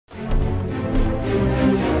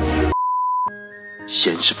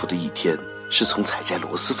贤师傅的一天是从采摘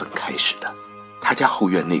螺蛳粉开始的。他家后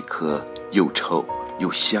院那棵又臭又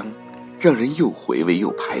香，让人又回味又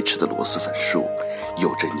排斥的螺蛳粉树，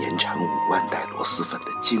有着年产5万袋螺蛳粉的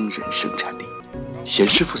惊人生产力。贤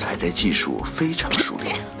师傅采摘技术非常熟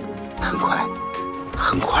练，很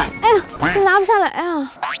快，哎呀，这拿不下来啊！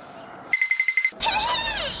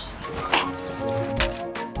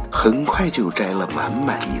很快就摘了满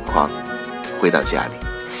满一筐。回到家里，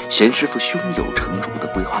贤师傅胸有成竹地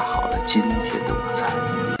规划好了今天的午餐。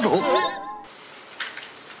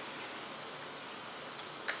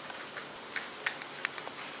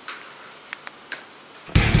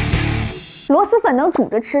螺蛳粉能煮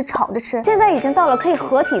着吃、炒着吃，现在已经到了可以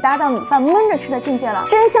合体搭档米饭焖着吃的境界了。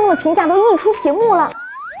真香的评价都溢出屏幕了。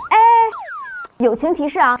哎，友情提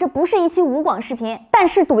示啊，这不是一期无广视频，但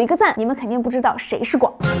是赌一个赞，你们肯定不知道谁是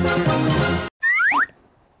广。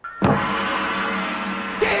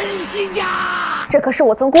这可是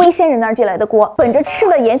我从龟仙人那儿借来的锅，本着吃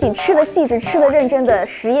的严谨、吃的细致、吃的认真的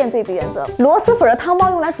实验对比原则，螺蛳粉的汤包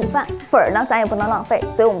用来煮饭，粉呢咱也不能浪费，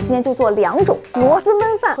所以我们今天就做2种螺蛳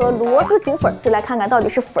焖饭和螺蛳煮粉，就来看看到底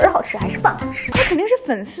是粉好吃还是饭好吃。那肯定是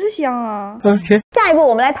粉丝香啊。OK， 下一步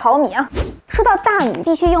我们来淘米啊。说到大米，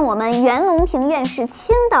必须用我们袁隆平院士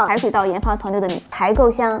亲导海水稻研发团队的米，才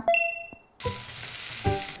够香。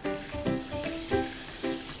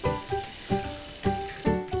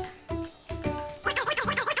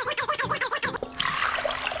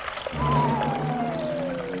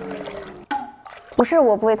不是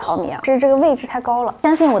我不会淘米啊，是这个位置太高了。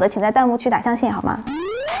相信我的，请在弹幕区打相信好吗？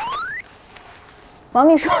王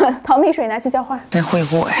秘说淘米水拿去浇花，真会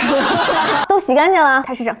火呀！都洗干净了，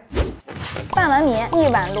开始整。半碗米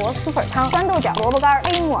，1碗螺蛳粉汤，酸豆角、萝卜干、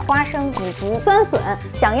黑木耳、花生、米竹、酸笋。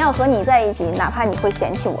想要和你在一起，哪怕你会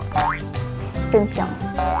嫌弃我，真香。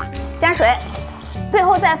加水，最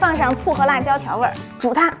后再放上醋和辣椒调味，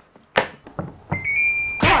煮它。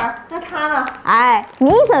那它呢？哎，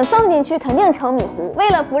米粉放进去肯定成米糊。为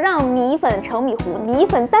了不让米粉成米糊，米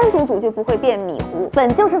粉单独煮就不会变米糊。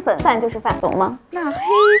粉就是粉，饭就是饭，懂吗？那黑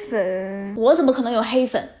粉，我怎么可能有黑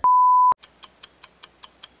粉？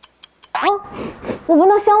哦，我闻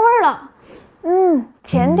到香味了。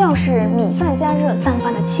前调是米饭加热散发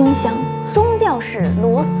的清香，中调是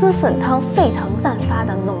螺蛳粉汤沸腾散发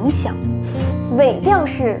的浓香，尾调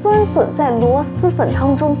是酸笋在螺蛳粉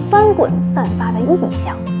汤中翻滚散发的异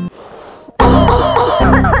香。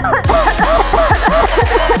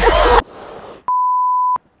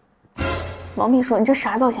王秘说：“你这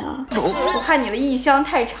啥造型啊？”我怕你的异香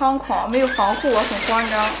太猖狂，没有防护，我很慌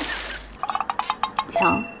张。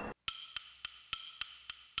强。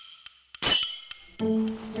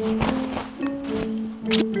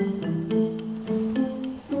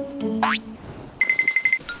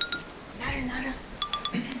拿着。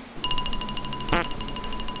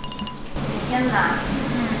天哪！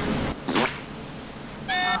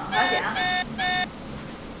了解啊。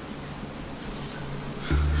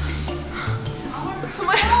怎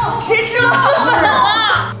么样？谁吃螺蛳粉了？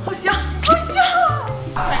好香，好香！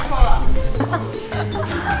太臭了。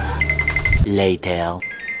Later。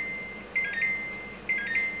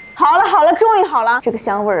好了，终于好了，这个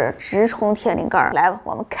香味儿直冲天灵盖。来吧，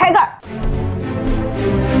我们开盖。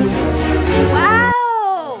哇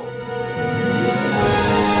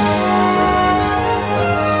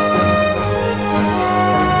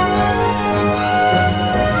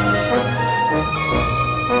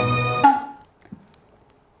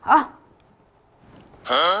哦！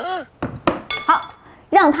好，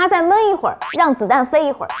让它再焖一会儿，让子弹飞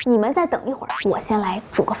一会儿，你们再等一会儿，我先来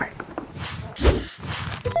煮个粉。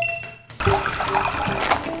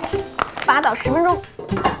8到10分钟。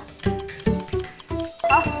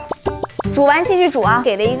好，煮完继续煮啊，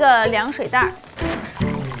给了一个凉水袋，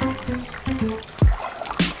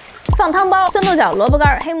放汤包、酸豆角、萝卜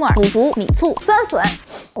干、黑木耳、腐竹、米醋、酸笋。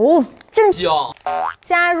哦，真香！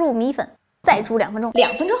加入米粉，再煮2分钟。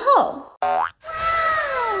2分钟后，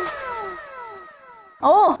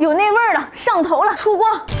哦，有那味儿了，上头了，出锅。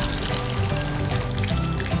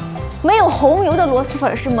没有红油的螺蛳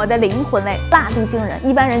粉是我的灵魂味，辣度惊人，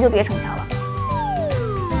一般人就别逞强了。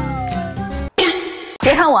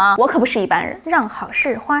别看我啊，我可不是一般人，让好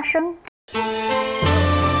事花生。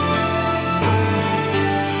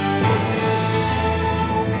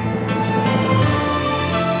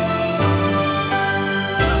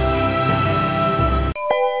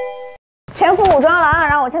全副武装了啊！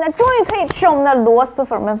然后我现在终于可以吃我们的螺蛳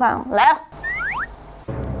粉焖饭了，来了。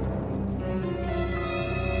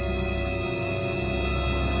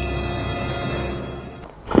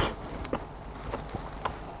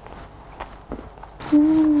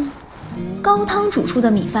高汤煮出的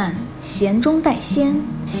米饭咸中带鲜，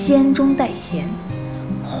鲜中带咸，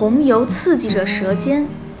红油刺激着舌尖，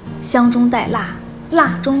香中带辣，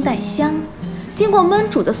辣中带香。经过焖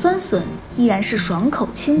煮的酸笋依然是爽口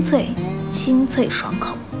清脆，清脆爽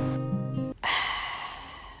口。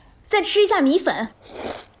再吃一下米粉，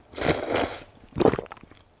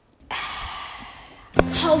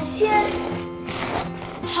好鲜，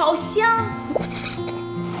好香，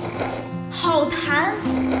好弹，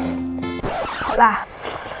好辣。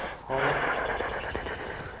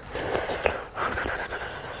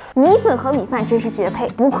米粉和米饭真是绝配，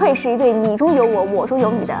不愧是一对你中有我，我中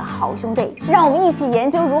有你的好兄弟。让我们一起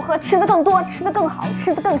研究如何吃得更多，吃得更好，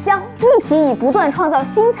吃得更香，一起以不断创造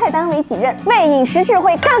新菜单为己任，为饮食智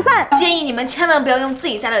慧干饭。建议你们千万不要用自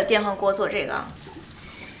己家里的电饭锅做这个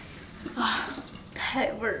啊，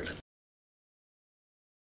太味儿了。